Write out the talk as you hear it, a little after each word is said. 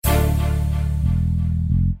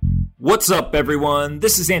What's up, everyone?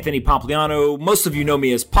 This is Anthony Pompliano. Most of you know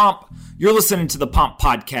me as Pomp. You're listening to the Pomp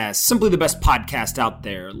Podcast, simply the best podcast out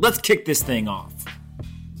there. Let's kick this thing off.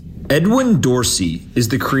 Edwin Dorsey is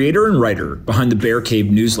the creator and writer behind the Bear Cave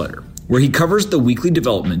newsletter, where he covers the weekly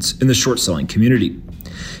developments in the short selling community.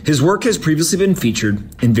 His work has previously been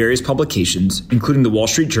featured in various publications, including the Wall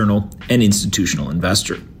Street Journal and Institutional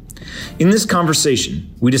Investor. In this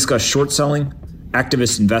conversation, we discuss short selling,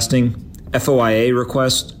 activist investing, FOIA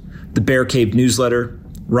requests, the Bear Cave newsletter,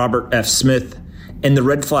 Robert F. Smith, and the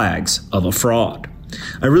red flags of a fraud.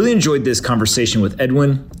 I really enjoyed this conversation with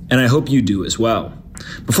Edwin, and I hope you do as well.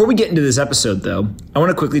 Before we get into this episode, though, I want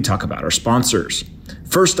to quickly talk about our sponsors.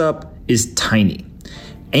 First up is Tiny.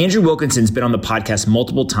 Andrew Wilkinson's been on the podcast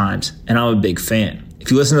multiple times, and I'm a big fan. If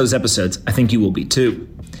you listen to those episodes, I think you will be too.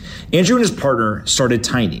 Andrew and his partner started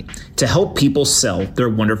Tiny to help people sell their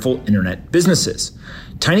wonderful internet businesses.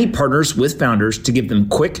 Tiny partners with founders to give them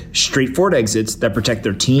quick, straightforward exits that protect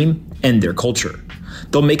their team and their culture.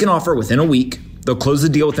 They'll make an offer within a week, they'll close the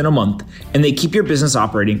deal within a month, and they keep your business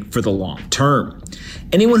operating for the long term.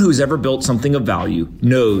 Anyone who's ever built something of value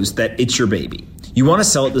knows that it's your baby. You want to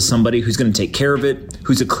sell it to somebody who's going to take care of it,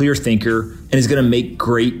 who's a clear thinker, and is going to make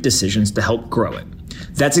great decisions to help grow it.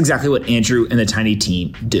 That's exactly what Andrew and the Tiny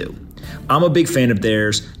team do. I'm a big fan of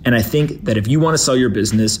theirs, and I think that if you want to sell your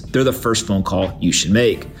business, they're the first phone call you should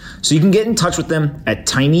make. So you can get in touch with them at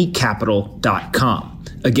tinycapital.com.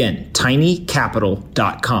 Again,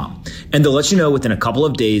 tinycapital.com. And they'll let you know within a couple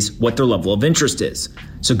of days what their level of interest is.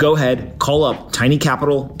 So go ahead, call up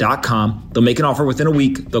tinycapital.com. They'll make an offer within a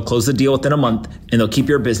week, they'll close the deal within a month, and they'll keep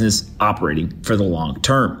your business operating for the long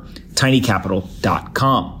term.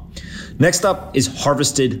 tinycapital.com. Next up is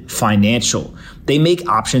Harvested Financial. They make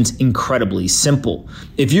options incredibly simple.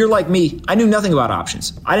 If you're like me, I knew nothing about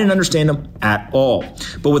options. I didn't understand them at all.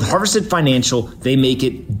 But with Harvested Financial, they make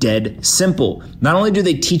it dead simple. Not only do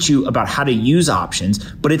they teach you about how to use options,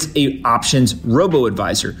 but it's a options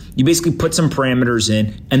robo-advisor. You basically put some parameters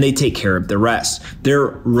in and they take care of the rest. Their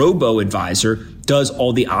robo-advisor does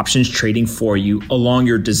all the options trading for you along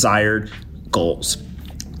your desired goals.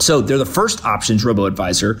 So they're the first options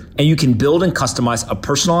robo-advisor, and you can build and customize a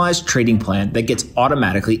personalized trading plan that gets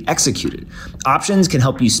automatically executed. Options can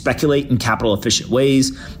help you speculate in capital efficient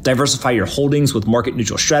ways, diversify your holdings with market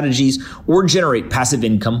neutral strategies, or generate passive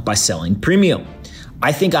income by selling premium.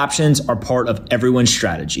 I think options are part of everyone's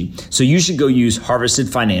strategy, so you should go use Harvested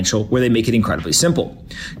Financial, where they make it incredibly simple.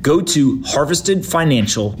 Go to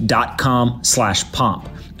harvestedfinancial.com/pomp.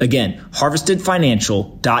 Again,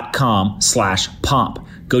 harvestedfinancial.com/pomp.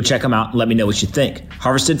 Go check them out and let me know what you think.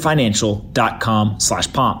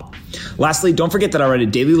 harvestedfinancial.com/pomp. Lastly, don't forget that I write a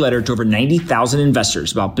daily letter to over 90,000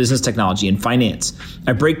 investors about business, technology, and finance.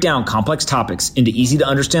 I break down complex topics into easy to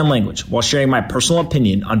understand language while sharing my personal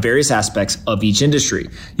opinion on various aspects of each industry.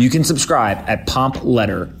 You can subscribe at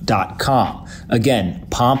pompletter.com. Again,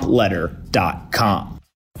 pompletter.com.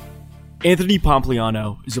 Anthony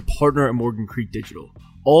Pompliano is a partner at Morgan Creek Digital.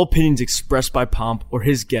 All opinions expressed by Pomp or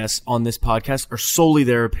his guests on this podcast are solely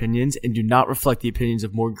their opinions and do not reflect the opinions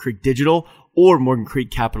of Morgan Creek Digital or Morgan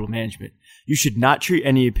Creek Capital Management. You should not treat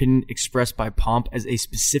any opinion expressed by Pomp as a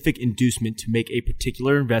specific inducement to make a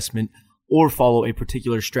particular investment or follow a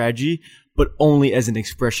particular strategy, but only as an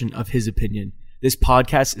expression of his opinion. This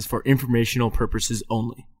podcast is for informational purposes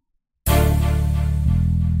only.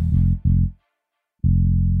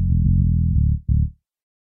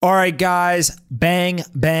 All right, guys, bang,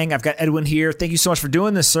 bang. I've got Edwin here. Thank you so much for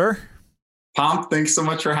doing this, sir. Pomp, thanks so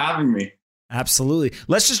much for having me. Absolutely.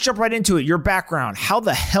 Let's just jump right into it. Your background. How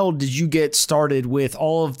the hell did you get started with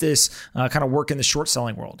all of this kind of work in the short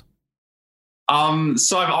selling world?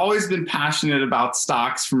 So I've always been passionate about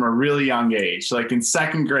stocks from a really young age. Like in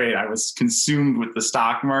second grade, I was consumed with the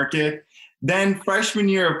stock market. Then freshman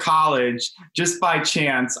year of college, just by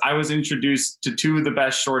chance, I was introduced to two of the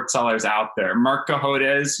best short sellers out there. Mark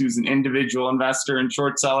Cajodes, who's an individual investor and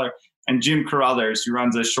short seller, and Jim Carruthers, who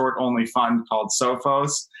runs a short-only fund called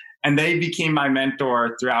Sophos. And they became my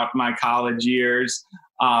mentor throughout my college years.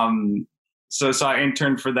 So I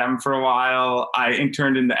interned for them for a while. I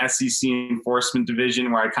interned in the SEC enforcement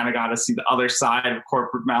division, where I kind of got to see the other side of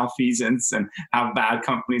corporate malfeasance and how bad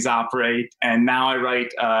companies operate. And now I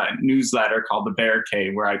write a newsletter called The Bear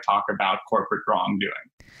Cave, where I talk about corporate wrongdoing.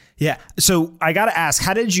 Yeah. So I got to ask,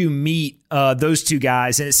 how did you meet those two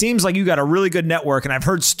guys? And it seems like you got a really good network, and I've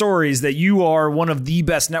heard stories that you are one of the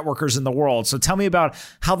best networkers in the world. So tell me about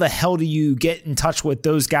how the hell do you get in touch with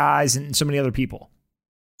those guys and so many other people?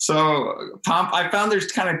 So, Pomp, I found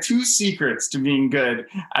there's kind of two secrets to being good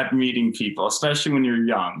at meeting people, especially when you're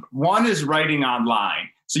young. One is writing online.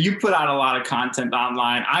 So you put out a lot of content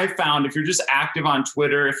online. I found if you're just active on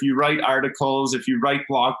Twitter, if you write articles, if you write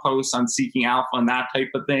blog posts on Seeking Alpha and that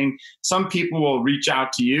type of thing, some people will reach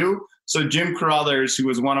out to you. So Jim Carruthers, who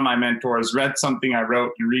was one of my mentors, read something I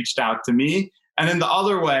wrote and reached out to me. And then the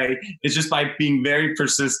other way is just by being very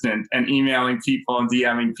persistent and emailing people and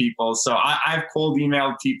DMing people. So I've cold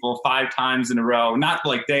emailed people 5 times in a row, not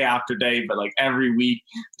like day after day, but like every week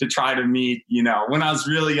to try to meet. You know, when I was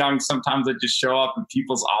really young, sometimes I'd just show up in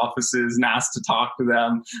people's offices and ask to talk to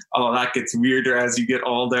them. Although that gets weirder as you get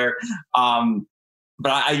older.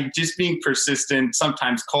 But I just being persistent,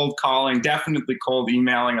 sometimes cold calling, definitely cold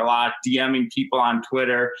emailing a lot, DMing people on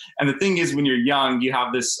Twitter. And the thing is, when you're young, you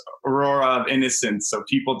have this aurora of innocence. So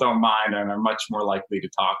people don't mind and are much more likely to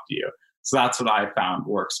talk to you. So that's what I found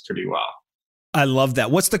works pretty well. I love that.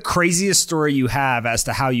 What's the craziest story you have as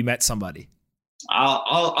to how you met somebody?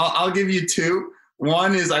 I'll give you 2.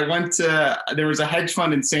 One is there was a hedge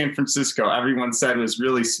fund in San Francisco. Everyone said it was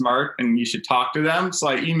really smart and you should talk to them. So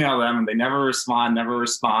I email them and they never respond.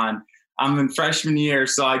 I'm in freshman year.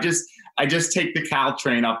 So I just take the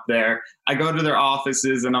Caltrain up there. I go to their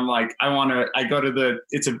offices and I'm like,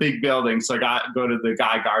 it's a big building. So I go to the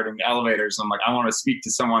guy guarding the elevators. I'm like, I want to speak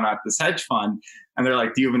to someone at this hedge fund. And they're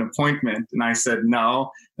like, do you have an appointment? And I said,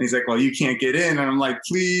 no. And he's like, well, you can't get in. And I'm like,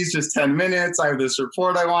 please, just 10 minutes. I have this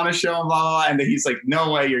report I want to show him, blah, blah, blah. And he's like,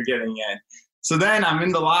 no way you're getting in. So then I'm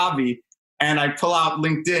in the lobby and I pull out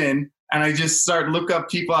LinkedIn and I just look up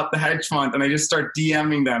people at the hedge fund and I just start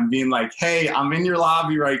DMing them being like, hey, I'm in your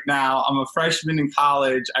lobby right now. I'm a freshman in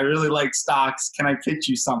college. I really like stocks. Can I pitch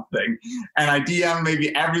you something? And I DM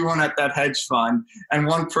maybe everyone at that hedge fund. And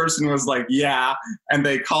one person was like, yeah. And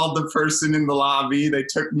they called the person in the lobby. They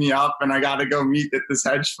took me up and I got to go meet at this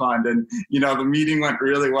hedge fund. And, the meeting went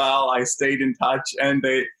really well. I stayed in touch and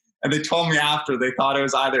they told me after they thought it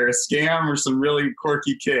was either a scam or some really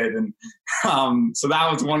quirky kid. And so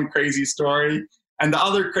that was one crazy story. And the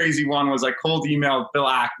other crazy one was I cold emailed Bill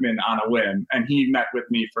Ackman on a whim and he met with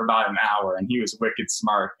me for about an hour and he was wicked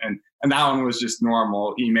smart. And that one was just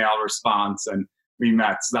normal email response and we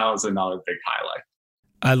met. So that was another big highlight.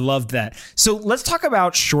 I loved that. So let's talk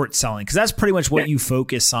about short selling because that's pretty much what you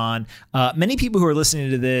focus on. Many people who are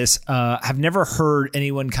listening to this have never heard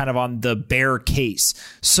anyone kind of on the bear case.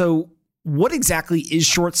 So what exactly is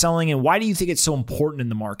short selling and why do you think it's so important in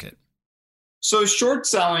the market? So short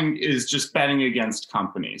selling is just betting against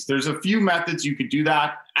companies. There's a few methods you could do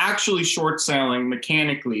that. Actually, short selling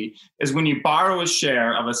mechanically is when you borrow a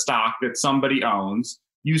share of a stock that somebody owns,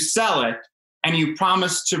 you sell it, and you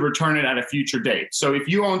promise to return it at a future date. So if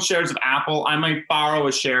you own shares of Apple, I might borrow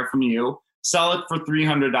a share from you, sell it for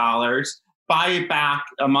 $300, buy it back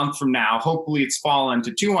a month from now. Hopefully it's fallen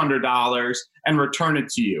to $200 and return it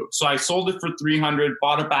to you. So I sold it for $300,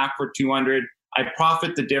 bought it back for $200. I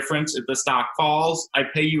profit the difference if the stock falls. I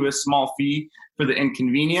pay you a small fee for the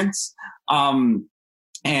inconvenience.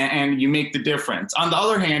 And you make the difference. On the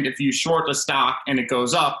other hand, if you short a stock and it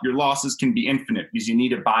goes up, your losses can be infinite because you need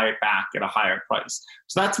to buy it back at a higher price.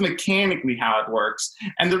 So that's mechanically how it works.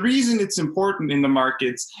 And the reason it's important in the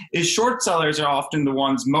markets is short sellers are often the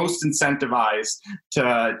ones most incentivized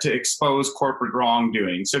to expose corporate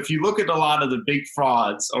wrongdoing. So if you look at a lot of the big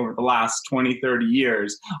frauds over the last 20, 30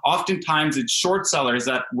 years, oftentimes it's short sellers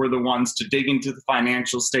that were the ones to dig into the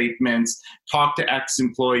financial statements, talk to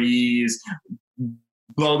ex-employees,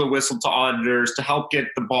 blow the whistle to auditors to help get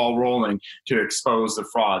the ball rolling to expose the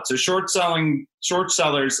fraud. So short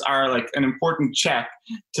sellers are like an important check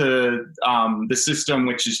to the system,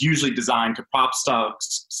 which is usually designed to prop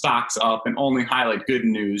stocks up and only highlight good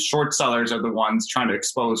news. Short sellers are the ones trying to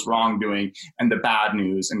expose wrongdoing and the bad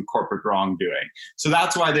news and corporate wrongdoing. So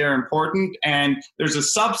that's why they're important. And there's a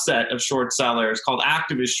subset of short sellers called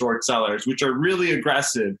activist short sellers, which are really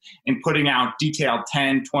aggressive in putting out detailed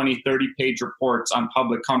 10, 20, 30-page reports on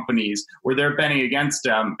public companies where they're betting against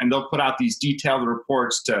them. And they'll put out these detailed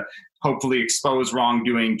reports to hopefully expose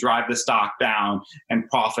wrongdoing, drive the stock down, and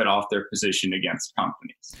profit off their position against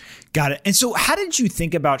companies. Got it. And so how did you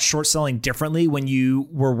think about short selling differently when you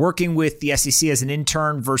were working with the SEC as an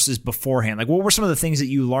intern versus beforehand? Like, what were some of the things that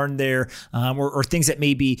you learned there or things that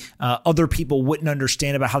maybe other people wouldn't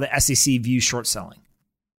understand about how the SEC views short selling?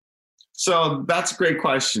 So that's a great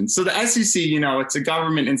question. So the SEC, it's a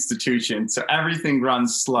government institution, so everything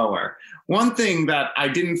runs slower. One thing that I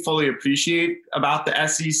didn't fully appreciate about the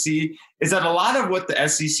SEC is that a lot of what the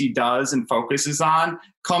SEC does and focuses on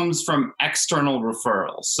comes from external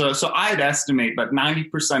referrals. So I'd estimate that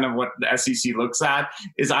 90% of what the SEC looks at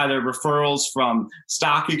is either referrals from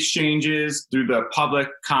stock exchanges through the public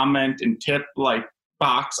comment and tip like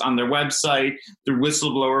box on their website, through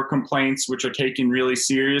whistleblower complaints, which are taken really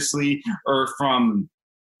seriously, or from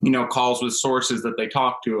calls with sources that they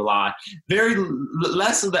talk to a lot. Very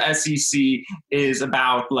less of the SEC is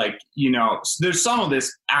about there's some of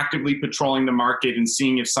this actively patrolling the market and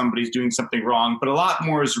seeing if somebody's doing something wrong, but a lot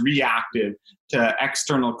more is reactive to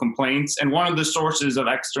external complaints. And one of the sources of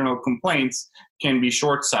external complaints can be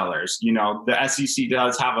short sellers. The SEC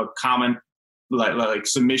does have a common like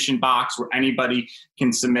submission box where anybody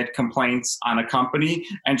can submit complaints on a company,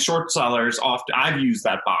 and short sellers often, I've used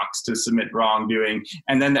that box to submit wrongdoing,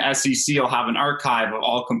 and then the SEC will have an archive of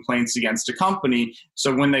all complaints against a company.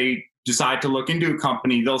 So when they decide to look into a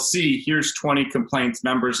company, they'll see here's 20 complaints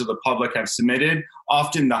members of the public have submitted.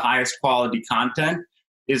 Often the highest quality content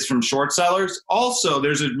is from short sellers. Also,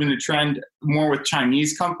 there's been a trend more with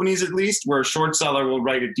Chinese companies, at least, where a short seller will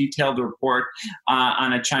write a detailed report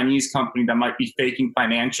on a Chinese company that might be faking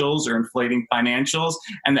financials or inflating financials.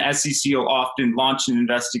 And the SEC will often launch an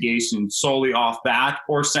investigation solely off that,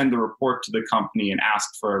 or send the report to the company and ask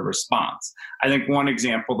for a response. I think one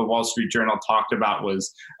example the Wall Street Journal talked about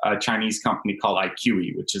was a Chinese company called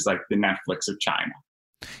IQE, which is like the Netflix of China.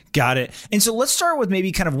 Got it. And so let's start with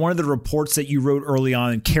maybe kind of one of the reports that you wrote early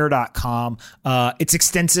on in care.com. It's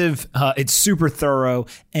extensive. It's super thorough.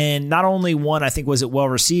 And not only one, I think, was it well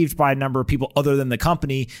received by a number of people other than the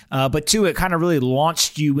company, but two, it kind of really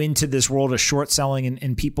launched you into this world of short selling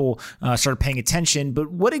and people started paying attention.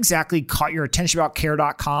 But what exactly caught your attention about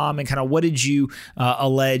care.com, and kind of what did you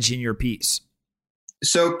allege in your piece?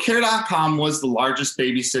 So care.com was the largest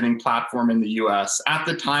babysitting platform in the US. At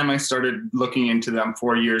the time I started looking into them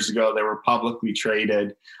 4 years ago, they were publicly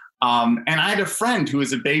traded. And I had a friend who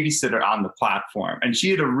was a babysitter on the platform, and she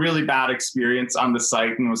had a really bad experience on the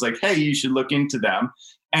site and was like, hey, you should look into them.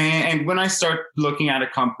 And when I start looking at a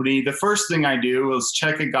company, the first thing I do is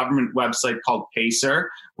check a government website called Pacer,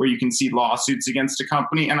 where you can see lawsuits against a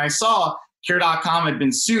company. And I saw care.com had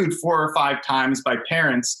been sued 4 or 5 times by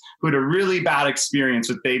parents who had a really bad experience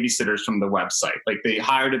with babysitters from the website. Like they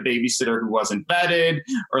hired a babysitter who wasn't vetted,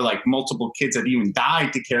 or like multiple kids had even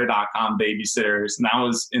died to care.com babysitters, and that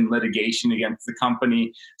was in litigation against the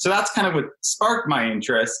company. So that's kind of what sparked my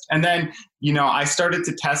interest. And then, I started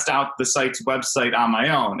to test out the site's website on my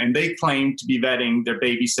own, and they claimed to be vetting their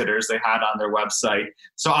babysitters they had on their website.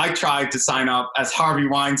 So I tried to sign up as Harvey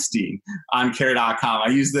Weinstein on care.com. I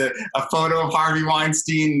used a photo of Harvey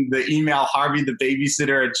Weinstein, the email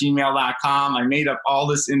harveythebabysitter@gmail.com. I made up all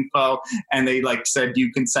this info, and they said, do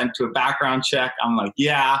you consent to a background check? I'm like,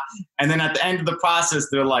 yeah. And then at the end of the process,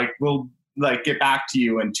 they're like, we'll get back to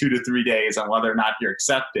you in 2 to 3 days on whether or not you're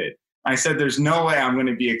accepted. I said, there's no way I'm going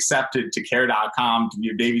to be accepted to care.com to be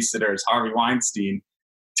a babysitter as Harvey Weinstein.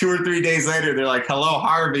 2 or 3 days later, they're like, hello,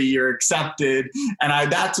 Harvey, you're accepted.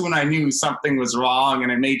 And that's when I knew something was wrong.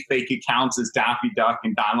 And I made fake accounts as Daffy Duck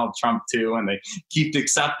and Donald Trump too. And they kept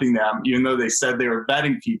accepting them, even though they said they were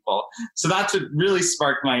vetting people. So that's what really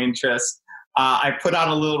sparked my interest. I put out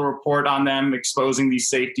a little report on them exposing these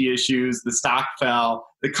safety issues. The stock fell.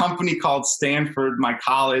 The company called Stanford, my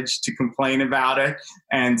college, to complain about it.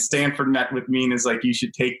 And Stanford met with me and is like, you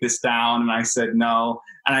should take this down. And I said no.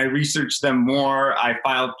 And I researched them more. I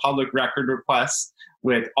filed public record requests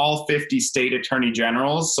with all 50 state attorney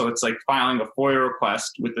generals. So it's like filing a FOIA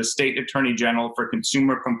request with the state attorney general for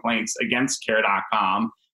consumer complaints against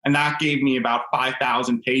care.com. And that gave me about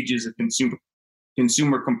 5,000 pages of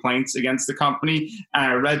consumer complaints against the company. And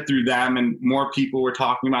I read through them, and more people were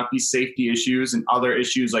talking about these safety issues and other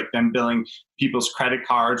issues like them billing people's credit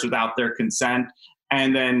cards without their consent.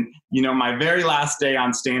 And then, my very last day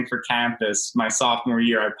on Stanford campus, my sophomore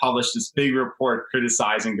year, I published this big report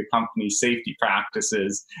criticizing the company's safety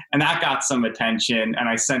practices. And that got some attention. And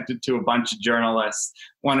I sent it to a bunch of journalists,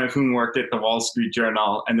 one of whom worked at the Wall Street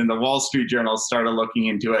Journal. And then the Wall Street Journal started looking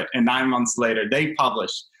into it. And 9 months later, they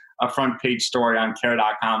published a front page story on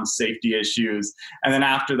care.com's safety issues. And then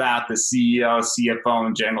after that, the CEO, CFO,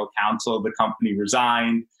 and general counsel of the company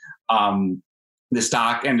resigned. The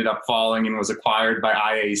stock ended up falling and was acquired by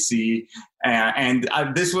IAC. And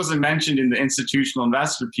this wasn't mentioned in the institutional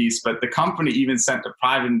investor piece, but the company even sent a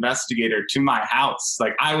private investigator to my house.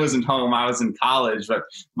 Like, I wasn't home, I was in college, but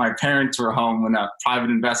my parents were home when a private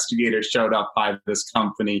investigator showed up by this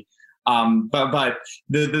company. But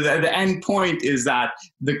the end point is that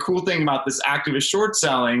the cool thing about this activist short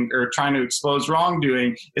selling or trying to expose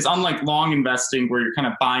wrongdoing is, unlike long investing where you're kind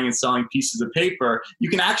of buying and selling pieces of paper, you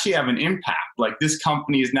can actually have an impact. Like, this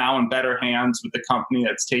company is now in better hands with the company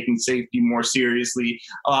that's taking safety more seriously.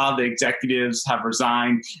 A lot of the executives have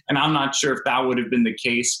resigned, and I'm not sure if that would have been the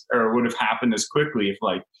case or would have happened as quickly if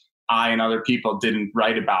I and other people didn't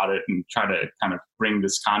write about it and try to kind of bring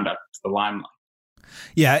this conduct to the limelight.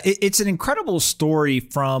 Yeah, it's an incredible story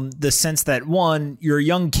from the sense that, one, you're a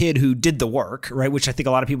young kid who did the work, right, which I think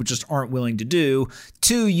a lot of people just aren't willing to do.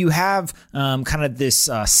 Two, you have kind of this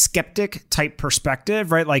skeptic type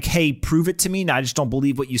perspective, right? Like, hey, prove it to me. No, I just don't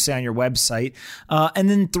believe what you say on your website. And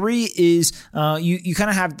then three is you kind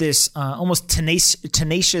of have this almost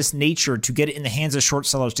tenacious nature to get it in the hands of short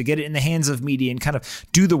sellers, to get it in the hands of media and kind of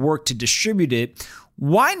do the work to distribute it.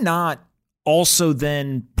 Why not also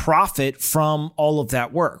then profit from all of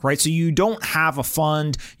that work, right? So you don't have a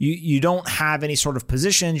fund, you don't have any sort of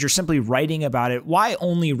positions, you're simply writing about it. Why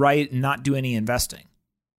only write and not do any investing?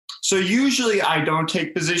 So usually I don't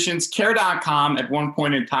take positions. Care.com, at one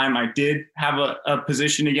point in time, I did have a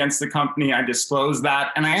position against the company. I disclosed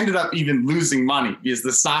that, and I ended up even losing money because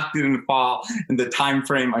the stock didn't fall in the time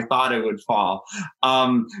frame I thought it would fall.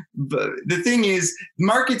 But the thing is,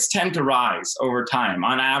 markets tend to rise over time.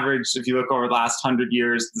 On average, if you look over the last 100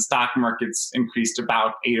 years, the stock market's increased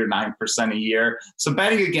about 8 or 9% a year. So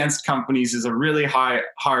betting against companies is a really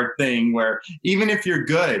hard thing where even if you're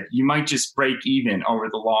good, you might just break even over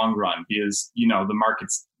the long run because, the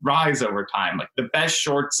markets rise over time. Like the best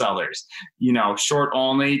short sellers, short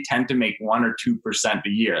only tend to make 1 or 2% a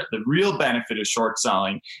year. The real benefit of short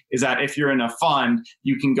selling is that if you're in a fund,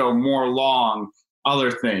 you can go more long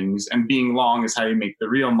other things, and being long is how you make the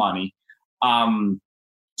real money.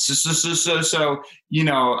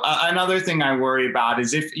 Another thing I worry about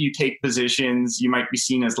is if you take positions, you might be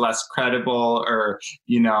seen as less credible, or,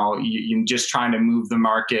 you're just trying to move the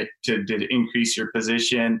market to increase your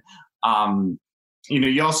position.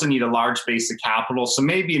 You also need a large base of capital. So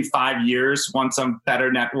maybe in 5 years, once I'm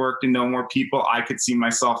better networked and know more people, I could see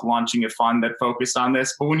myself launching a fund that focused on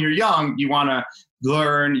this. But when you're young, you want to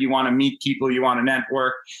learn, you want to meet people, you want to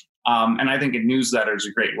network. And I think a newsletter is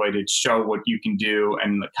a great way to show what you can do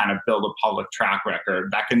and kind of build a public track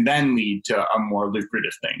record that can then lead to a more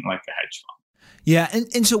lucrative thing like a hedge fund. Yeah.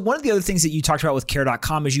 And so one of the other things that you talked about with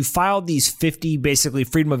Care.com is you filed these 50 basically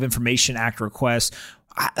Freedom of Information Act requests.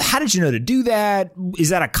 How did you know to do that? Is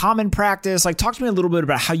that a common practice? Like, talk to me a little bit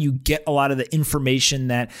about how you get a lot of the information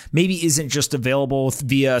that maybe isn't just available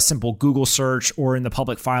via a simple Google search or in the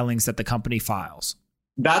public filings that the company files.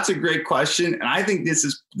 That's a great question. And I think this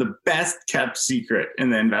is the best kept secret in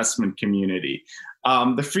the investment community.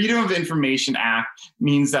 The Freedom of Information Act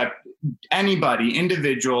means that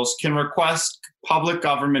individuals can request public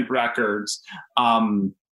government records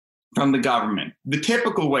from the government. The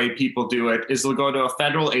typical way people do it is they'll go to a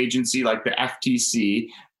federal agency like the FTC,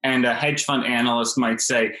 and a hedge fund analyst might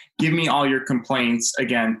say, give me all your complaints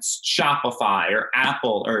against Shopify or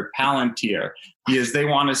Apple or Palantir, because they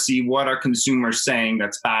want to see what are consumers saying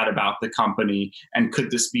that's bad about the company, and could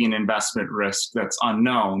this be an investment risk that's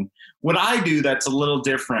unknown. What I do that's a little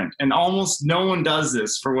different, and almost no one does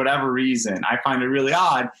this for whatever reason, I find it really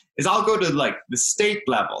odd, is I'll go to like the state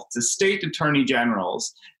level, to state attorney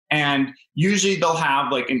generals, and usually they'll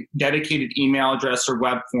have like a dedicated email address or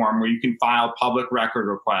web form where you can file public record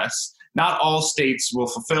requests. Not all states will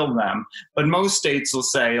fulfill them, but most states will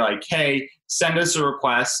say like, hey, send us a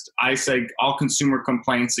request. I say all consumer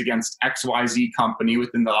complaints against XYZ company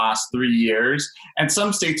within the last 3 years. And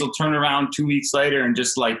some states will turn around 2 weeks later and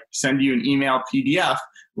just like send you an email PDF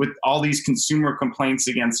with all these consumer complaints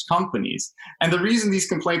against companies. And the reason these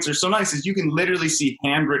complaints are so nice is you can literally see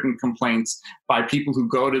handwritten complaints by people who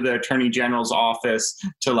go to the attorney general's office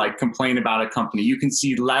to like complain about a company. You can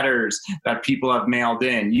see letters that people have mailed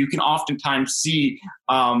in. You can oftentimes see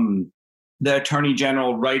the attorney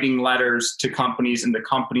general writing letters to companies and the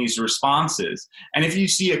company's responses. And if you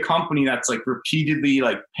see a company that's like repeatedly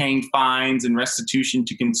like paying fines and restitution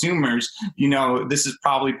to consumers, this is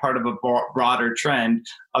probably part of a broader trend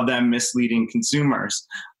of them misleading consumers.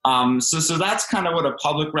 So that's kind of what a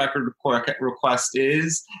public record request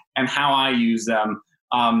is and how I use them.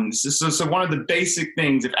 So one of the basic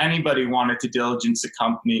things, if anybody wanted to diligence a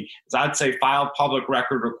company, is I'd say file public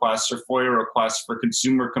record requests or FOIA requests for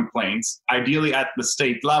consumer complaints, ideally at the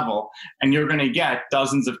state level, and you're going to get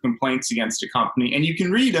dozens of complaints against a company, and you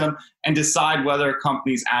can read them and decide whether a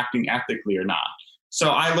company is acting ethically or not. So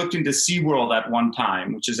I looked into SeaWorld at one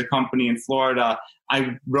time, which is a company in Florida.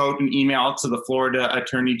 I wrote an email to the Florida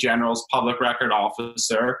Attorney General's public record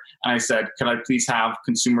officer, and I said, could I please have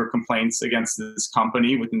consumer complaints against this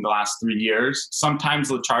company within the last 3 years? Sometimes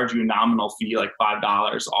they'll charge you a nominal fee, like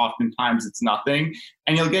 $5. Oftentimes it's nothing,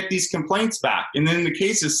 and you'll get these complaints back. And then in the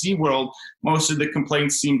case of SeaWorld, most of the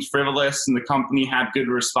complaints seemed frivolous, and the company had good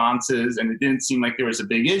responses, and it didn't seem like there was a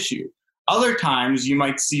big issue. Other times you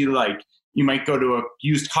might see like You might go to a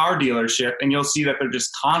used car dealership and you'll see that they're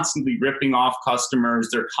just constantly ripping off customers.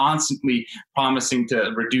 They're constantly promising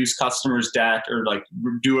to reduce customers' debt or like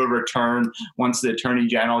do a return once the attorney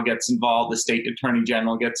general gets involved, the state attorney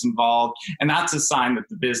general gets involved. And that's a sign that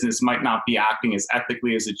the business might not be acting as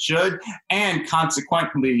ethically as it should, and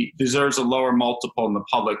consequently deserves a lower multiple in the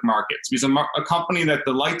public markets. Because a company that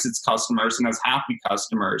delights its customers and has happy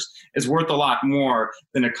customers is worth a lot more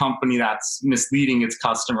than a company that's misleading its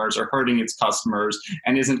customers or hurting its customers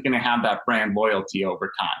and isn't going to have that brand loyalty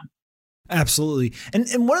over time. Absolutely.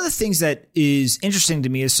 And one of the things that is interesting to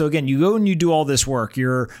me is, so again, you go and you do all this work,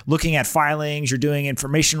 you're looking at filings, you're doing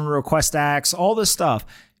information request acts, all this stuff.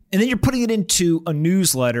 And then you're putting it into a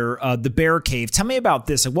newsletter, the Bear Cave. Tell me about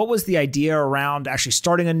this. Like, what was the idea around actually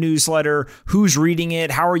starting a newsletter? Who's reading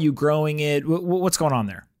it? How are you growing it? What's going on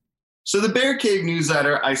there? So the Bear Cave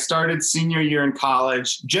newsletter, I started senior year in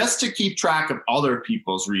college just to keep track of other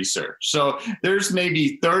people's research. So there's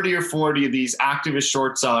maybe 30 or 40 of these activist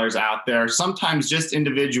short sellers out there, sometimes just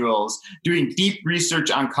individuals doing deep research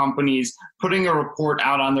on companies, putting a report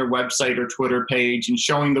out on their website or Twitter page and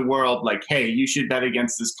showing the world like, hey, you should bet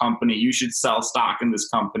against this company. You should sell stock in this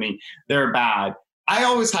company. They're bad. I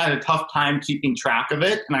always had a tough time keeping track of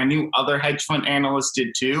it, and I knew other hedge fund analysts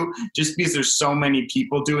did too, just because there's so many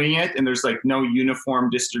people doing it and there's like no uniform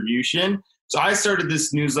distribution. So I started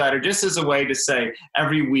this newsletter just as a way to say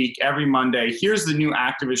every week, every Monday, here's the new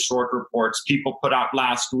activist short reports people put out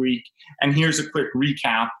last week, and here's a quick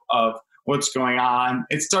recap of what's going on.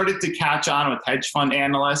 It started to catch on with hedge fund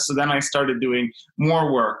analysts. So then I started doing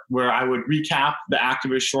more work where I would recap the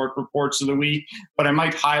activist short reports of the week, but I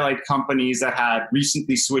might highlight companies that had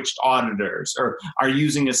recently switched auditors or are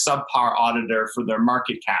using a subpar auditor for their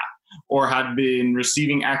market cap, or had been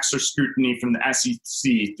receiving extra scrutiny from the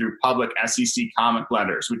SEC through public SEC comment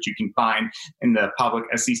letters, which you can find in the public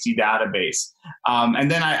SEC database. And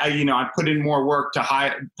then I put in more work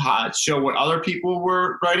to show what other people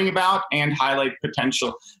were writing about and highlight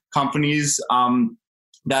potential companies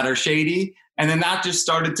that are shady. And then that just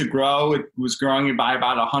started to grow. It was growing by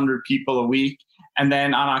about 100 people a week. And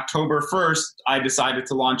then on October 1st, I decided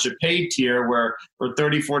to launch a paid tier where for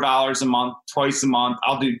 $34 a month, twice a month,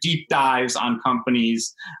 I'll do deep dives on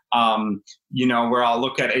companies, where I'll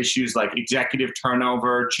look at issues like executive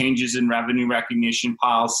turnover, changes in revenue recognition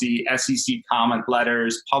policy, SEC comment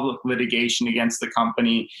letters, public litigation against the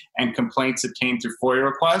company, and complaints obtained through FOIA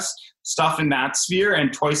requests, stuff in that sphere.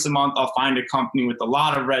 And twice a month, I'll find a company with a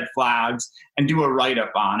lot of red flags and do a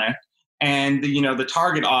write-up on it. And, the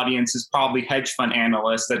target audience is probably hedge fund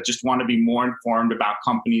analysts that just want to be more informed about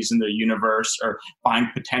companies in their universe or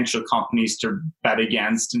find potential companies to bet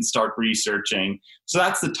against and start researching. So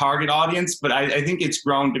that's the target audience. But I think it's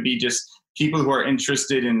grown to be just people who are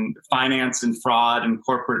interested in finance and fraud and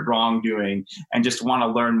corporate wrongdoing and just want to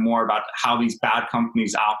learn more about how these bad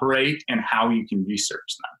companies operate and how you can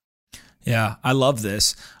research them. Yeah, I love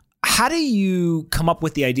this. How do you come up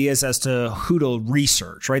with the ideas as to who to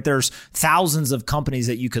research, right? There's thousands of companies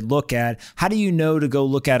that you could look at. How do you know to go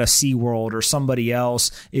look at a SeaWorld or somebody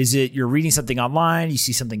else? Is it you're reading something online, you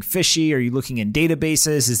see something fishy? Are you looking in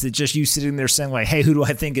databases? Is it just you sitting there saying like, hey, who do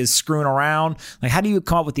I think is screwing around? Like, how do you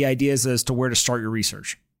come up with the ideas as to where to start your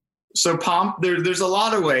research? So Pomp, there's a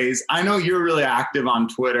lot of ways. I know you're really active on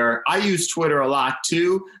Twitter. I use Twitter a lot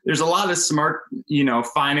too. There's a lot of smart,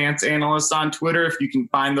 finance analysts on Twitter if you can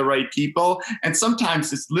find the right people. And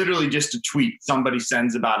sometimes it's literally just a tweet somebody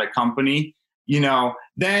sends about a company.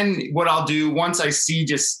 Then what I'll do once I see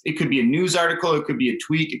it could be a news article, it could be a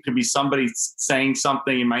tweet, it could be somebody saying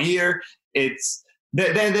something in my ear. Then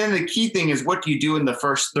the key thing is what do you do in the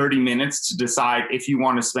first 30 minutes to decide if you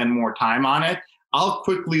want to spend more time on it. I'll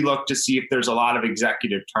quickly look to see if there's a lot of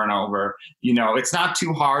executive turnover. It's not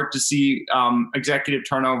too hard to see executive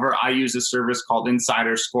turnover. I use a service called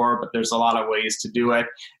Insider Score, but there's a lot of ways to do it.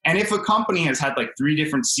 And if a company has had like 3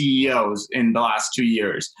 different CEOs in the last 2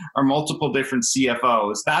 years or multiple different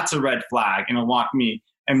CFOs, that's a red flag and it'll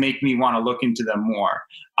make me want to look into them more.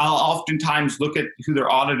 I'll oftentimes look at who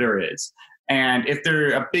their auditor is. And if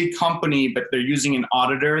they're a big company, but they're using an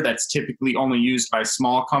auditor that's typically only used by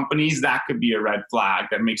small companies, that could be a red flag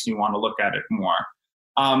that makes me want to look at it more.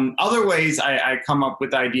 Other ways I come up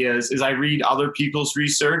with ideas is I read other people's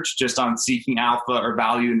research just on Seeking Alpha or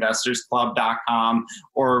ValueInvestorsClub.com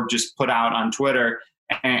or just put out on Twitter,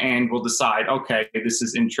 and we'll decide, okay, this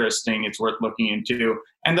is interesting, it's worth looking into.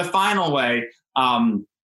 And the final way,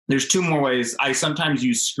 there's 2 more ways. I sometimes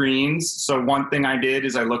use screens. So one thing I did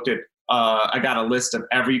is I looked at I got a list of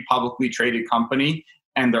every publicly traded company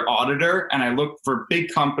and their auditor, and I looked for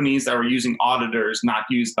big companies that were using auditors not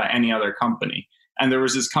used by any other company. And there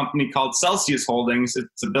was this company called Celsius Holdings.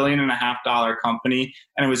 It's $1.5 billion company.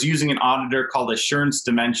 And it was using an auditor called Assurance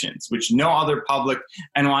Dimensions, which no other public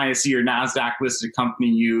NYSE or NASDAQ listed company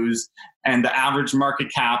used. And the average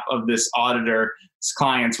market cap of this auditor's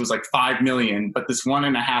clients was like 5 million, but this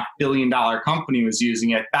 $1.5 billion company was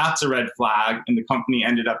using it. That's a red flag. And the company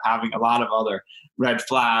ended up having a lot of other red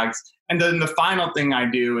flags. And then the final thing I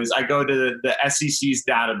do is I go to the SEC's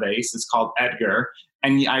database. It's called Edgar.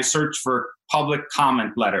 And I search for public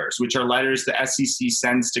comment letters, which are letters the SEC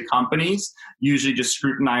sends to companies, usually to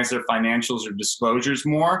scrutinize their financials or disclosures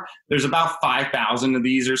more. There's about 5,000 of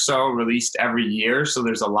these or so released every year. So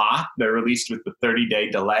there's a lot. They're released with the 30-day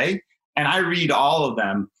delay. And I read all of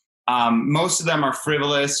them. Most of them are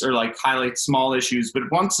frivolous or like highlight small issues, but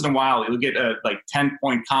once in a while you'll get a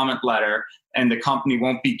 10-point comment letter and the company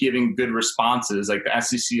won't be giving good responses. Like the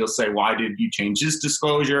SEC will say, why did you change this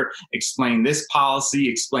disclosure? Explain this policy,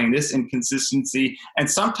 explain this inconsistency.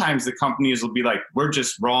 And sometimes the companies will be like, we're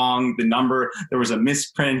just wrong. The number, there was a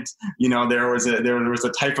misprint, there was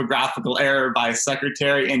a typographical error by a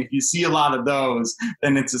secretary. And if you see a lot of those,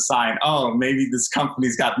 then it's a sign, oh, maybe this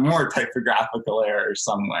company's got more typographical errors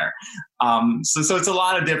somewhere. So it's a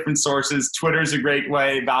lot of different sources. Twitter's a great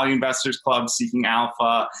way, Value Investors Club, Seeking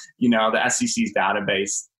Alpha, the SEC's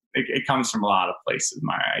database. It comes from a lot of places,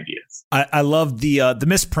 my ideas. I love the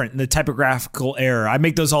misprint and the typographical error. I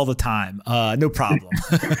make those all the time. No problem.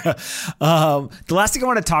 The last thing I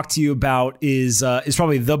want to talk to you about is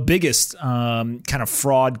probably the biggest kind of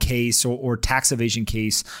fraud case or tax evasion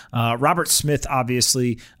case. Robert Smith,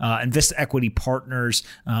 obviously, and Vista Equity Partners.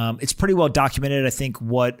 It's pretty well documented, I think,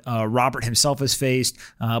 what Robert himself has faced.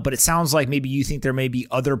 But it sounds like maybe you think there may be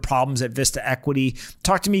other problems at Vista Equity.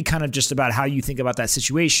 Talk to me kind of just about how you think about that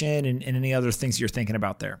situation. And any other things you're thinking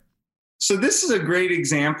about there. So this is a great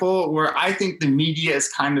example where I think the media is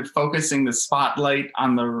kind of focusing the spotlight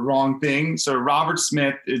on the wrong thing. So Robert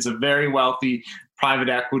Smith is a very wealthy private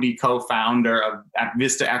equity co-founder at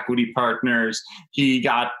Vista Equity Partners. He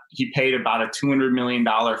paid about a $200 million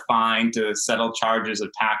fine to settle charges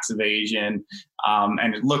of tax evasion.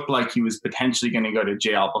 And it looked like he was potentially going to go to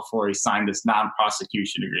jail before he signed this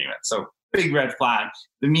non-prosecution agreement. So big red flag.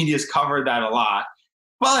 The media's covered that a lot.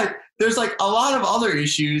 But there's a lot of other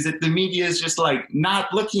issues that the media is just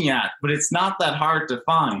not looking at, but it's not that hard to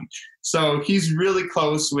find. So he's really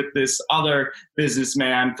close with this other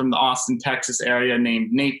businessman from the Austin, Texas area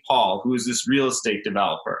named Nate Paul, who is this real estate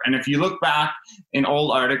developer. And if you look back in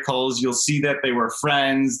old articles, you'll see that they were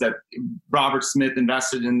friends, that Robert Smith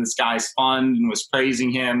invested in this guy's fund and was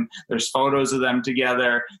praising him. There's photos of them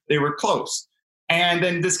together. They were close. And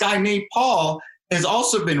then this guy, Nate Paul, has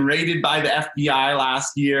also been raided by the FBI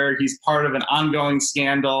last year. He's part of an ongoing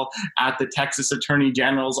scandal at the Texas Attorney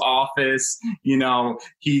General's office.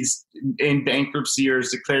 He's in bankruptcy or has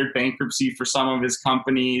declared bankruptcy for some of his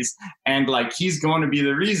companies. And he's going to be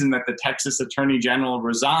the reason that the Texas Attorney General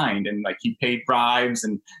resigned. And he paid bribes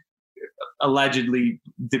and allegedly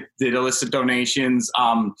did illicit donations,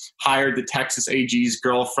 hired the Texas AG's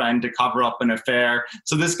girlfriend to cover up an affair.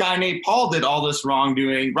 So this guy, Nate Paul, did all this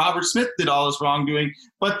wrongdoing. Robert Smith did all this wrongdoing,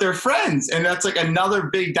 but they're friends. And that's another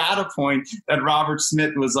big data point that Robert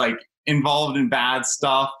Smith was involved in bad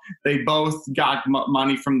stuff. They both got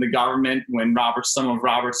money from the government when some of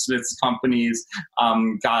Robert Smith's companies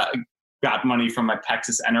got money from a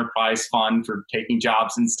Texas enterprise fund for taking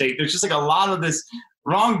jobs in state. There's just a lot of this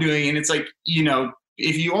wrongdoing. And it's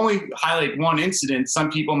if you only highlight one incident, some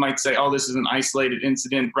people might say, oh, this is an isolated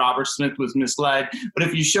incident. Robert Smith was misled. But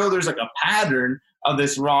if you show there's a pattern of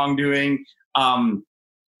this wrongdoing,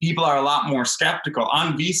 people are a lot more skeptical.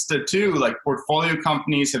 On Vista too, portfolio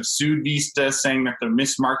companies have sued Vista saying that they're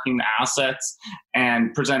mismarking the assets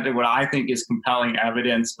and presented what I think is compelling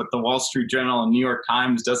evidence. But the Wall Street Journal and New York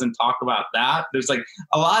Times doesn't talk about that. There's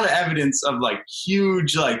a lot of evidence of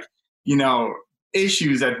huge,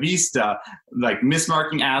 issues at Vista,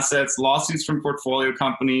 mismarking assets, lawsuits from portfolio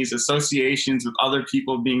companies, associations with other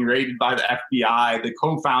people being raided by the FBI, the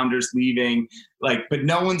co-founders leaving, but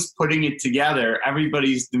no one's putting it together.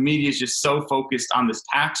 The media is just so focused on this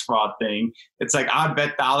tax fraud thing. It's I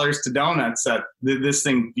bet dollars to donuts that this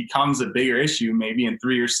thing becomes a bigger issue maybe in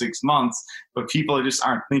 3 or 6 months, but people just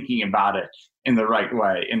aren't thinking about it in the right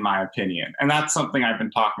way, in my opinion. And that's something I've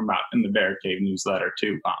been talking about in the Bear Cave newsletter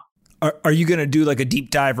too, Bob. Are you going to do a deep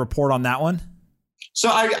dive report on that one? So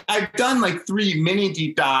I've done 3 mini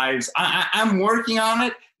deep dives. I'm working on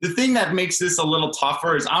it. The thing that makes this a little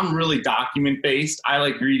tougher is I'm really document based. I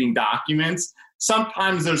like reading documents.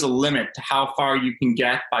 sometimes there's a limit to how far you can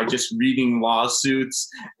get by just reading lawsuits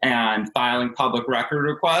and filing public record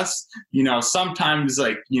requests. Sometimes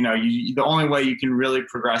the only way you can really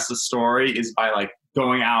progress a story is by like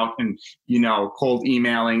going out and, cold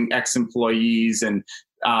emailing ex-employees. And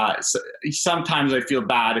so sometimes I feel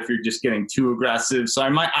bad if you're just getting too aggressive. So I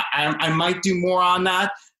might do more on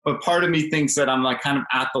that. But part of me thinks that I'm like kind of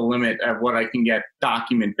at the limit of what I can get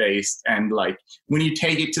document based. And like when you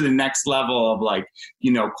take it to the next level of like,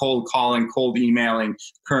 cold calling, cold emailing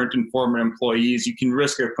current and former employees, you can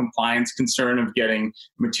risk a compliance concern of getting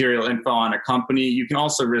material info on a company. You can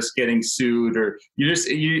also risk getting sued, or you're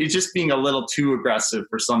just being a little too aggressive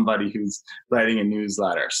for somebody who's writing a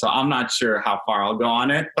newsletter. So I'm not sure how far I'll go on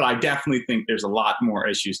it, but I definitely think there's a lot more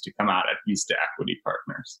issues to come out at Vista Equity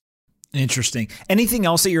Partners. Interesting. Anything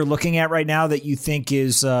else that you're looking at right now that you think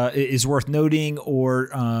is worth noting, or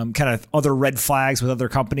kind of other red flags with other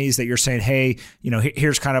companies that you're saying, hey,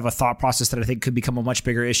 here's kind of a thought process that I think could become a much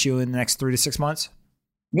bigger issue in the next 3 to 6 months?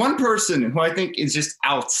 One person who I think is just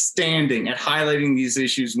outstanding at highlighting these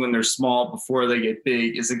issues when they're small before they get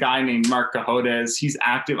big is a guy named Mark Cahodes. He's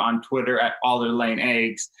active on Twitter at Alder Lane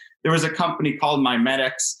Eggs. There was a company called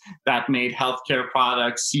MyMedics that made healthcare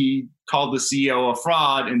products. He called the CEO a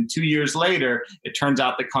fraud, and 2 years later, it turns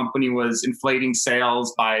out the company was inflating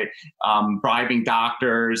sales by bribing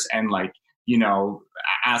doctors and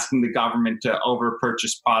asking the government to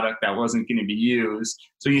overpurchase product that wasn't going to be used.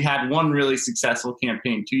 So he had one really successful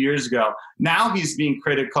campaign 2 years ago. Now he's being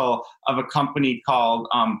critical of a company called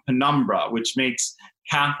Penumbra, which makes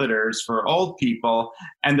catheters for old people.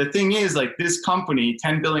 And the thing is, like, this company,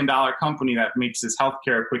 $10 billion company that makes this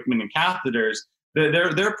healthcare equipment and catheters,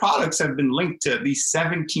 their products have been linked to at least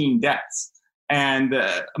 17 deaths. And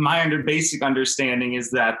my basic understanding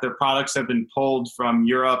is that the products have been pulled from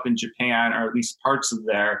Europe and Japan, or at least parts of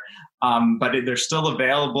there, but they're still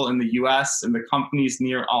available in the US, and the company's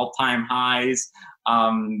near all-time highs.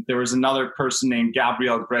 There was another person named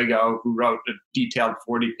Gabrielle Grego who wrote a detailed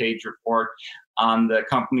 40-page report on the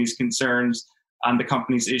company's concerns, on the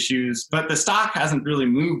company's issues, but the stock hasn't really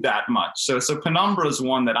moved that much. So Penumbra is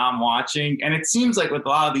one that I'm watching. And it seems like with a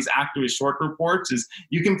lot of these activist short reports is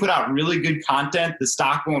you can put out really good content, the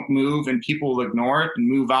stock won't move and people will ignore it and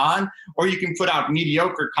move on. Or you can put out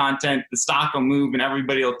mediocre content, the stock will move and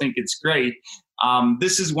everybody will think it's great.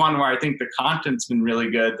 This is one where I think the content's been really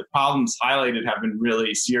good. The problems highlighted have been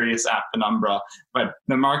really serious at Penumbra, but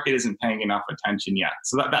the market isn't paying enough attention yet.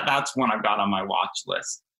 So that's one I've got on my watch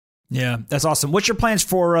list. Yeah, that's awesome. What's your plans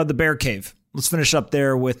for the Bear Cave? Let's finish up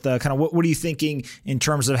there with kind of what are you thinking in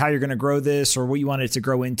terms of how you're going to grow this, or what you want it to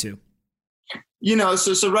grow into?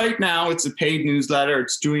 So right now it's a paid newsletter.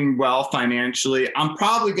 It's doing well financially. I'm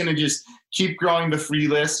probably going to just keep growing the free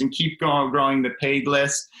list and keep growing the paid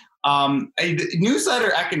list.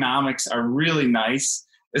 Newsletter economics are really nice.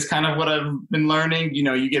 Is kind of what I've been learning.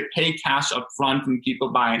 You get paid cash up front when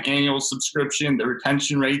people buy an annual subscription. The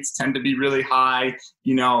retention rates tend to be really high.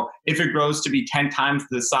 If it grows to be 10 times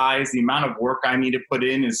the size, the amount of work I need to put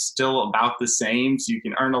in is still about the same. So you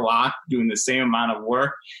can earn a lot doing the same amount of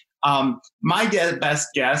work. My best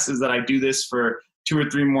guess is that I do this for 2 or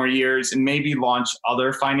 3 more years and maybe launch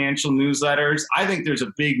other financial newsletters. I think there's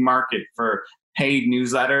a big market for paid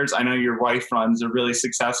newsletters. I know your wife runs a really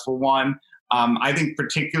successful one. I think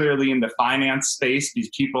particularly in the finance space, these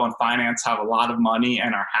people in finance have a lot of money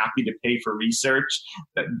and are happy to pay for research.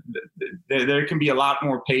 There can be a lot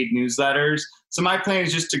more paid newsletters. So my plan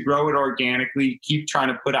is just to grow it organically, keep trying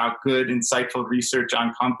to put out good, insightful research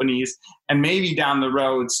on companies, and maybe down the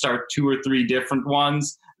road start 2 or 3 different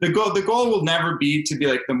ones. The goal will never be to be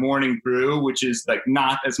like the Morning Brew, which is like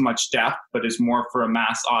not as much depth, but is more for a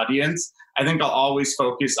mass audience. I think I'll always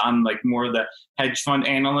focus on like more the hedge fund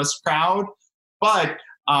analyst crowd. But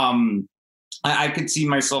I could see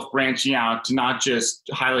myself branching out to not just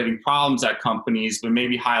highlighting problems at companies, but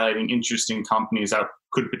maybe highlighting interesting companies that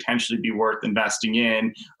could potentially be worth investing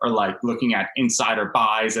in, or like looking at insider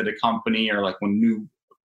buys at a company, or like when new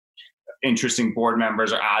interesting board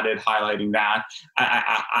members are added, highlighting that.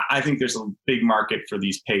 I think there's a big market for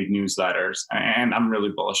these paid newsletters, and I'm really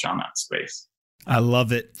bullish on that space. I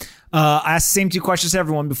love it. I ask the same 2 questions to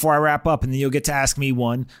everyone before I wrap up, and then you'll get to ask me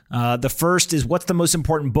one. The first is, what's the most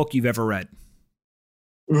important book you've ever read?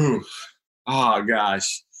 Ooh. Oh,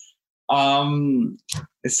 gosh.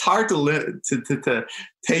 It's hard to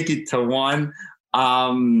take it to one.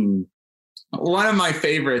 One of my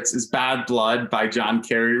favorites is Bad Blood by John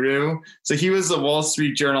Carreyrou. So he was a Wall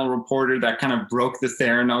Street Journal reporter that kind of broke the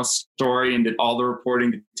Theranos story and did all the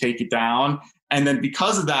reporting to take it down. And then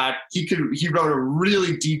because of that, he wrote a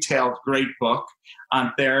really detailed, great book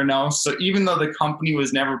on Theranos. So even though the company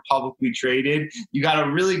was never publicly traded, you got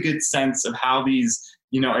a really good sense of how these,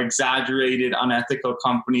 exaggerated, unethical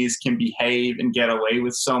companies can behave and get away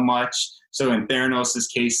with so much. So in Theranos'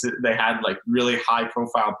 case, they had like really high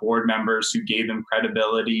profile board members who gave them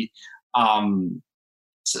credibility.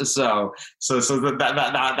 So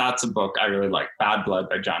that's a book I really like, Bad Blood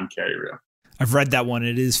by John Carreyrou. I've read that one.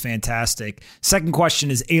 It is fantastic. Second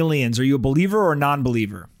question is aliens. Are you a believer or a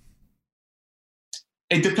non-believer?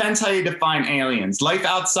 It depends how you define aliens. Life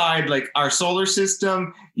outside like our solar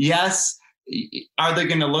system, yes. Are they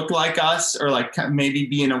going to look like us or like maybe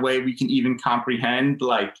be in a way we can even comprehend?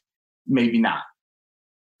 Like maybe not.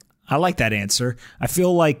 I like that answer. I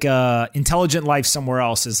feel like intelligent life somewhere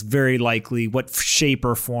else is very likely. What shape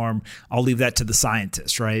or form? I'll leave that to the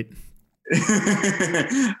scientists, right?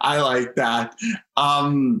 I like that.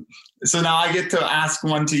 So now I get to ask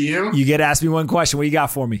one to you. You get to ask me one question. What you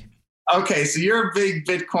got for me? Okay, so you're a big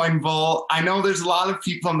Bitcoin bull. I know there's a lot of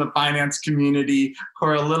people in the finance community who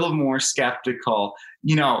are a little more skeptical.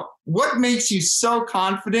 What makes you so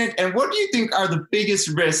confident? And what do you think are the biggest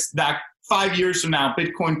risks that 5 years from now,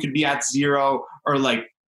 Bitcoin could be at zero or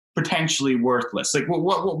like potentially worthless? Like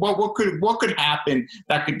what could happen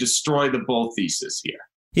that could destroy the bull thesis here?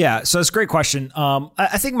 Yeah, so it's a great question.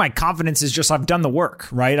 I think my confidence is just I've done the work,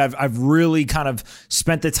 right? I've really kind of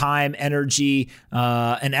spent the time, energy,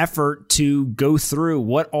 and effort to go through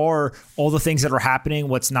what are all the things that are happening,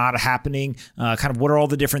 what's not happening, kind of what are all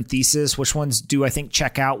the different theses, which ones do I think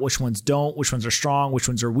check out, which ones don't, which ones are strong, which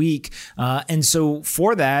ones are weak. And so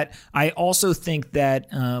for that, I also think that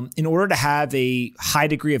in order to have a high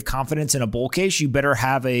degree of confidence in a bull case, you better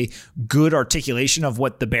have a good articulation of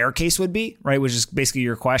what the bear case would be, right? Which is basically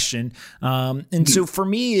your question. And so for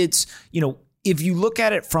me, it's, if you look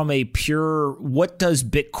at it from a pure, what does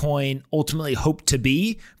Bitcoin ultimately hope to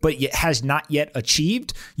be, but yet has not yet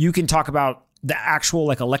achieved, you can talk about the actual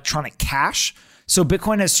like electronic cash. So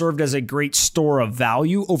Bitcoin has served as a great store of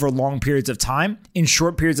value over long periods of time. In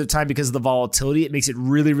short periods of time, because of the volatility, it makes it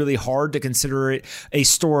really, really hard to consider it a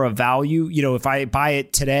store of value. If I buy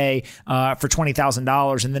it today for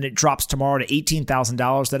 $20,000 and then it drops tomorrow to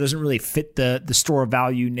 $18,000, that doesn't really fit the store of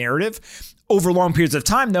value narrative. Over long periods of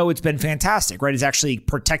time, though, it's been fantastic, right? It's actually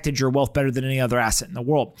protected your wealth better than any other asset in the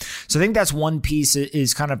world. So I think that's one piece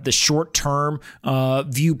is kind of the short-term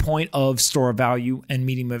viewpoint of store of value and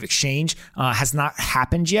medium of exchange has not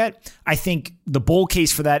happened yet. I think the bull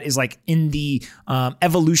case for that is like in the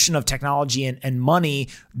evolution of technology and money,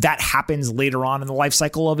 that happens later on in the life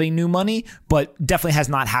cycle of a new money, but definitely has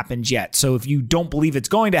not happened yet. So if you don't believe it's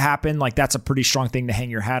going to happen, like that's a pretty strong thing to hang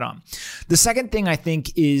your hat on. The second thing I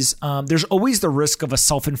think is there's always the risk of a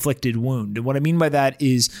self-inflicted wound. And what I mean by that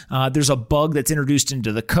is there's a bug that's introduced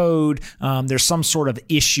into the code. There's some sort of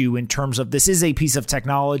issue in terms of this is a piece of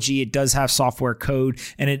technology. It does have software code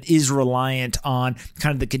and it is reliant on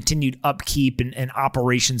kind of the continued upkeep and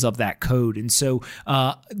operations of that code. And so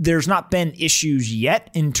there's not been issues yet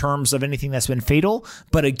in terms of anything that's been fatal.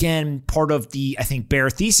 But again, part of the, I think, bear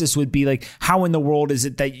thesis would be like, how in the world is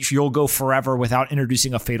it that you'll go forever without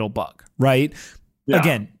introducing a fatal bug, right? Yeah.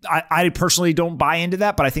 Again, I personally don't buy into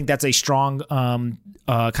that, but I think that's a strong kind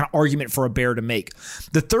of argument for a bear to make.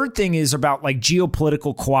 The third thing is about like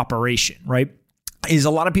geopolitical cooperation, right? Is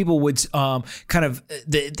a lot of people would kind of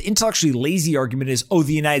the intellectually lazy argument is, oh,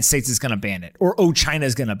 the United States is going to ban it, or oh, China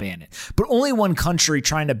is going to ban it. But only one country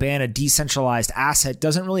trying to ban a decentralized asset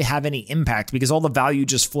doesn't really have any impact because all the value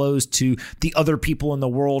just flows to the other people in the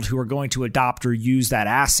world who are going to adopt or use that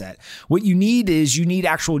asset. What you need is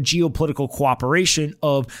actual geopolitical cooperation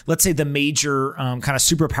of, let's say, the major kind of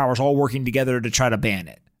superpowers all working together to try to ban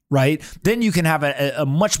it. Right? Then you can have a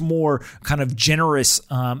much more kind of generous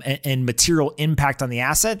and material impact on the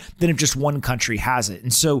asset than if just one country has it.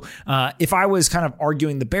 And so if I was kind of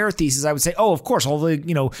arguing the bear thesis, I would say, oh, of course, all the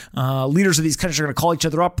leaders of these countries are going to call each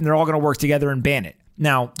other up and they're all going to work together and ban it.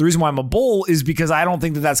 Now, the reason why I'm a bull is because I don't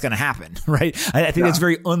think that that's going to happen, right? I think that's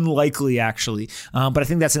very unlikely, actually. But I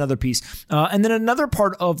think that's another piece. And then another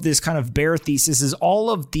part of this kind of bear thesis is all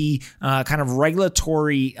of the kind of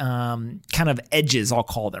regulatory kind of edges, I'll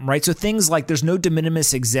call them, right? So things like there's no de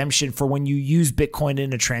minimis exemption for when you use Bitcoin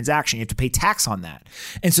in a transaction. You have to pay tax on that.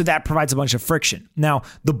 And so that provides a bunch of friction. Now,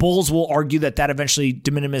 the bulls will argue that eventually de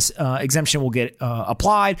minimis exemption will get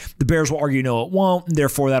applied. The bears will argue, no, it won't. And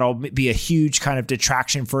therefore, that'll be a huge kind of detractor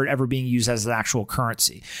traction for it ever being used as an actual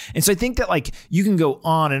currency. And so I think that like you can go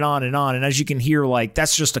on and on and on. And as you can hear, like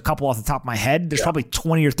that's just a couple off the top of my head. There's probably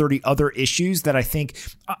 20 or 30 other issues that I think,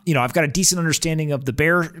 I've got a decent understanding of the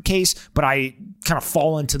bear case, but I kind of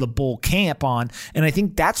fall into the bull camp on. And I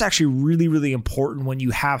think that's actually really, really important when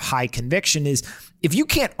you have high conviction is if you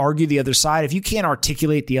can't argue the other side, if you can't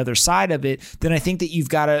articulate the other side of it, then I think that you've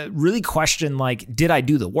got to really question, like, did I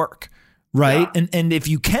do the work? Right. Yeah. And if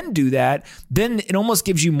you can do that, then it almost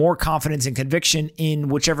gives you more confidence and conviction in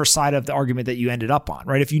whichever side of the argument that you ended up on.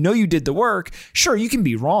 Right. If you know you did the work, sure, you can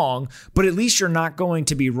be wrong, but at least you're not going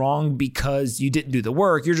to be wrong because you didn't do the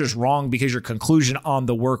work. You're just wrong because your conclusion on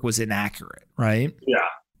the work was inaccurate. Right. Yeah.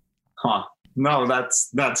 Huh. No,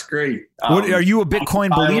 that's great. Are you a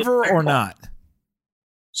Bitcoin believer or not?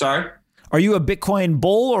 Sorry? Are you a Bitcoin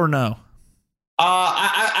bull or no?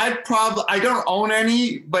 I don't own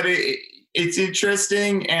any, but it's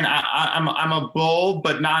interesting, and I'm a bull,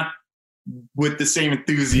 but not with the same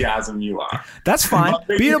enthusiasm you are. That's fine.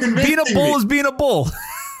 Being a bull is being a bull.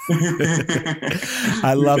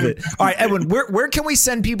 I love it. All right, Edwin, where can we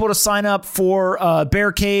send people to sign up for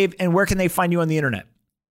Bear Cave, and where can they find you on the internet?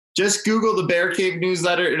 Just Google the Bear Cave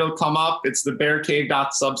newsletter. It'll come up. It's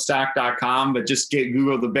thebearcave.substack.com, but just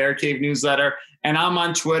Google the Bear Cave newsletter. And I'm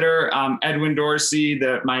on Twitter, Edwin Dorsey.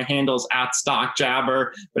 My handle's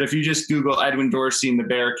 @StockJabber. But if you just Google Edwin Dorsey and the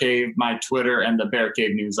Bear Cave, my Twitter and the Bear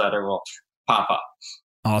Cave newsletter will pop up.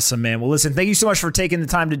 Awesome, man. Well, listen, thank you so much for taking the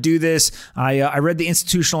time to do this. I read the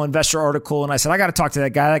Institutional Investor article and I said, I got to talk to that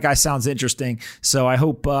guy. That guy sounds interesting. So I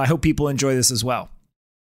hope people enjoy this as well.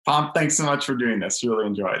 Tom, thanks so much for doing this. Really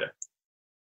enjoyed it.